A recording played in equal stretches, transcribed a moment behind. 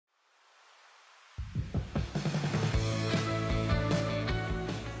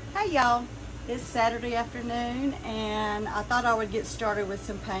Hey y'all, it's Saturday afternoon and I thought I would get started with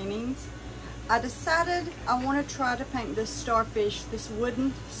some paintings. I decided I want to try to paint this starfish, this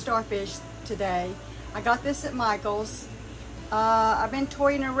wooden starfish today. I got this at Michael's. I've been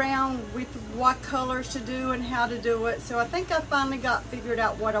toying around with what colors to do and how to do it, so I think I finally got figured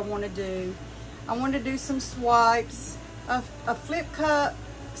out what I want to do. I want to do some swipes, a flip cut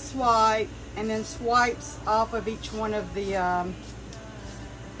swipe, and then swipes off of each one of the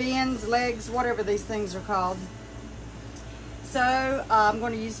fins, legs, whatever these things are called. So I'm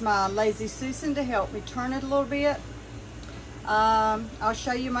going to use my Lazy Susan to help me turn it a little bit. I'll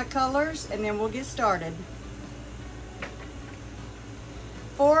show you my colors and then we'll get started.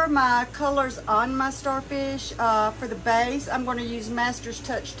 For my colors on my starfish, for the base, I'm going to use Master's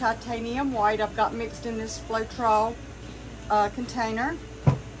Touch Titanium White. I've got mixed in this Floetrol container.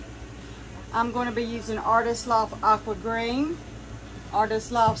 I'm going to be using Artist Loft Aqua Green,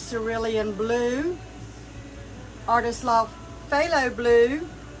 Artist Loft Cerulean Blue, Artist Loft Phthalo Blue,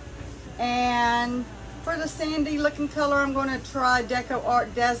 and for the sandy looking color, I'm going to try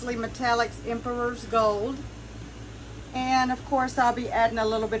DecoArt Dazzling Metallics Emperor's Gold. And of course, I'll be adding a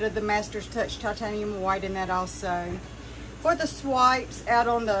little bit of the Master's Touch Titanium White in that also. For the swipes out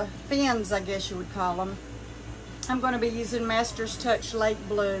on the fins, I guess you would call them, I'm going to be using Master's Touch Lake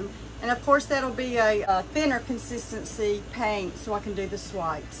Blue. And of course, that'll be a thinner consistency paint so I can do the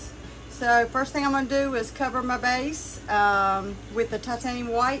swipes. So first thing I'm going to do is cover my base with the titanium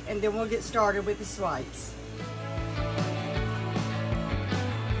white, and then we'll get started with the swipes.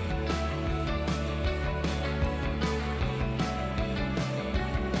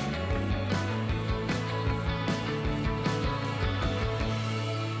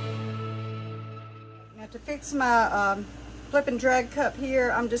 Now to fix my flip and drag cup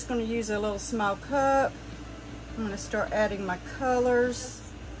here, I'm just going to use a little small cup. I'm going to start adding my colors.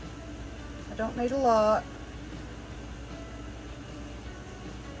 I don't need a lot.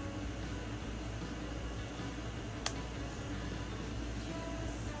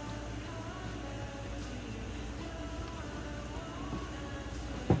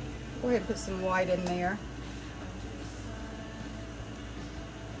 Go ahead and put some white in there.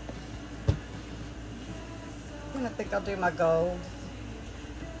 And I think I'll do my gold.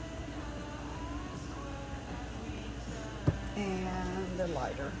 And the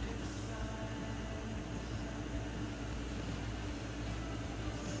lighter.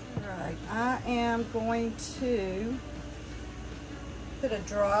 Alright, I am going to put a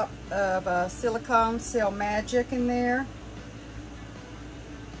drop of silicone Cell Magic in there.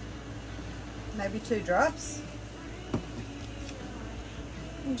 Maybe 2 drops.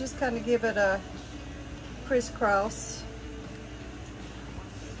 And just kind of give it a crisscross.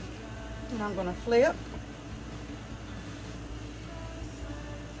 And I'm going to flip.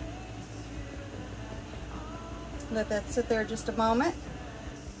 Let that sit there just a moment.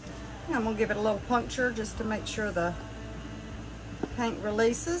 And I'm going to give it a little puncture just to make sure the paint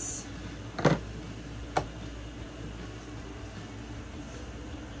releases. And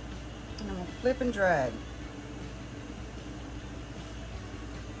I'm going to flip and drag.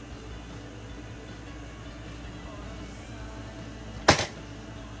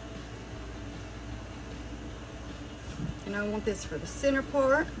 And I want this for the center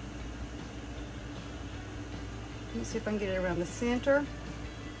part. Let me see if I can get it around the center.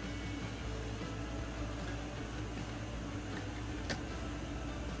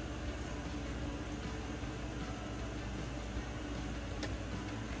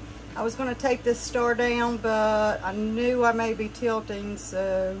 I was going to take this star down, but I knew I may be tilting,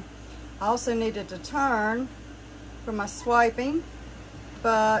 so I also needed to turn for my swiping,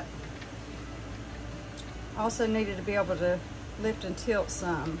 but I also needed to be able to lift and tilt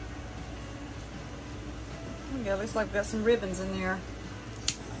some. There we go, looks like we've got some ribbons in there.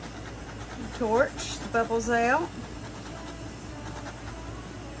 Torch the bubbles out.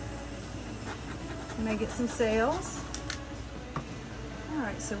 You may get some cells.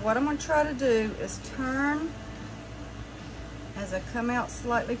 Alright, so what I'm going to try to do is turn as I come out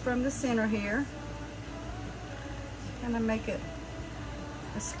slightly from the center here. Kind of make it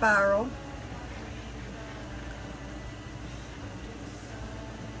a spiral.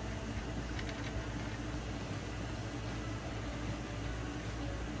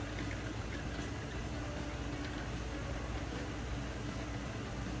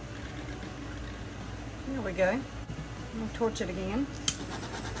 There we go. I'm going to torch it again.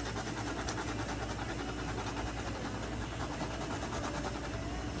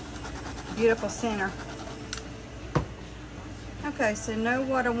 Beautiful center. Okay, so know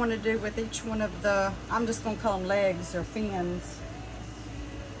what I want to do with each one of the, I'm just going to call them legs or fins.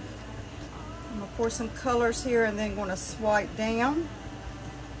 pour some colors here and then going to swipe down.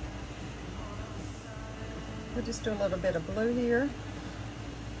 We'll just do a little bit of blue here.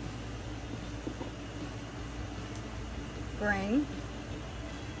 Green,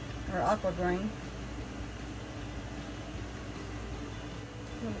 or aqua green.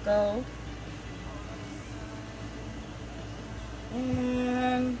 A little gold.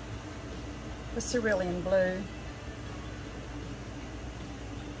 And the cerulean blue.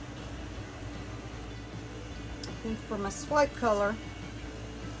 And for my swipe color,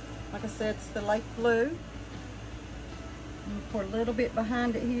 like I said, it's the light blue. And pour a little bit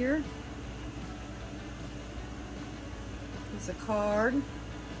behind it here. It's a card. And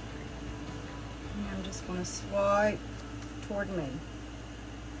I'm just going to swipe toward me.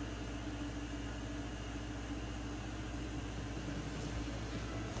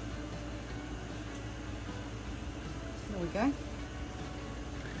 There we go.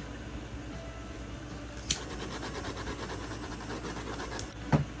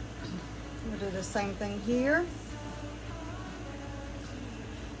 We'll do the same thing here.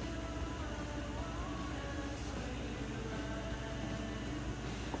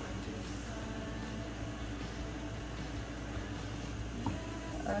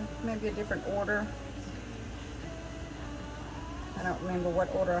 Maybe a different order. I don't remember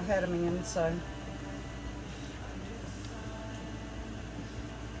what order I had them in, so.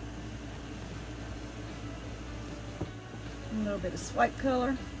 A little bit of swipe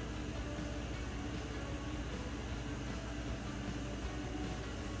color.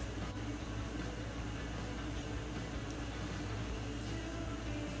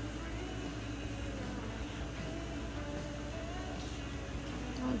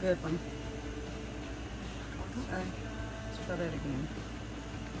 Good one. Okay, let's try that again.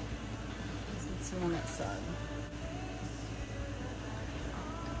 Let's see on that side.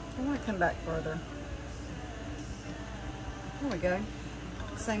 I want to come back further. There we go.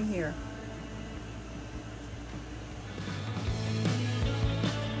 Same here.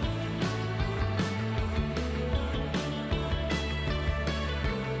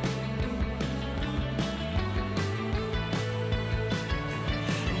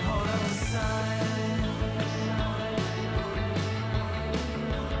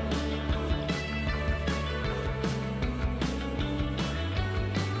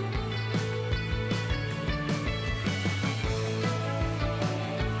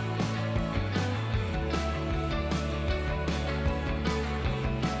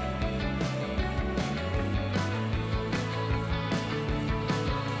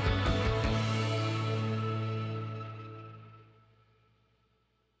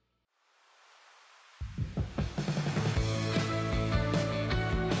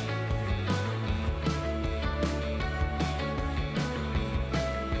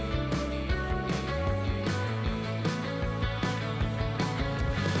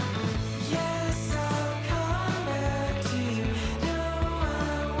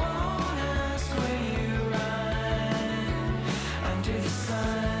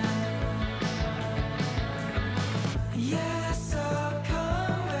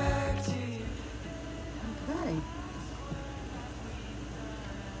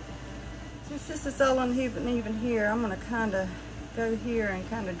 Since this is all uneven here, I'm going to kind of go here and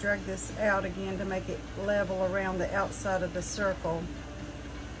kind of drag this out again to make it level around the outside of the circle.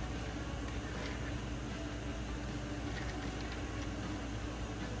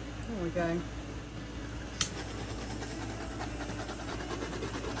 There we go.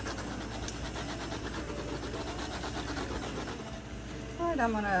 Alright,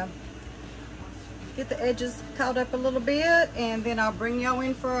 I'm going to get the edges caught up a little bit and then I'll bring y'all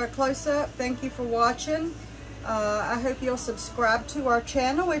in for a close-up. Thank you for watching. I hope you'll subscribe to our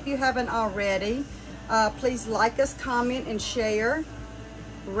channel if you haven't already. Please like us, comment, and share.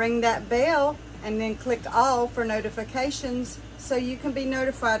 Ring that bell and then click all for notifications so you can be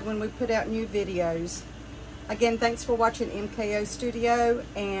notified when we put out new videos. Again, thanks for watching MKO Studio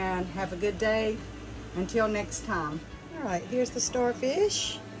and have a good day. Until next time. Alright, here's the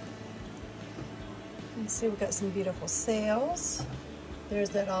starfish. You can see we've got some beautiful sails. There's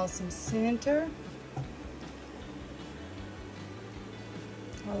that awesome center.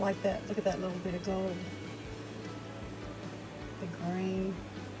 I like that. Look at that little bit of gold. The green.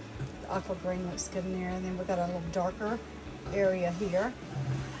 The aqua green looks good in there. And then we've got a little darker area here.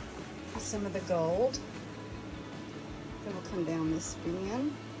 Some of the gold. Then we'll come down this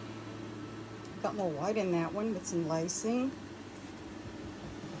fin. Got more white in that one with some lacing.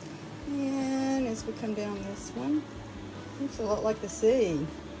 And as we come down this one, looks a lot like the sea.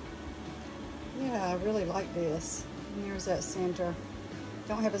 Yeah, I really like this. And there's that center.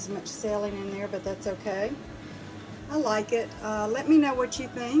 Don't have as much selling in there, but that's okay. I like it. Let me know what you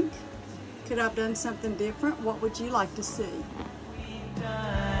think. Could I have done something different? What would you like to see?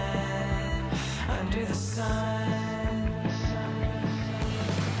 Under the sun.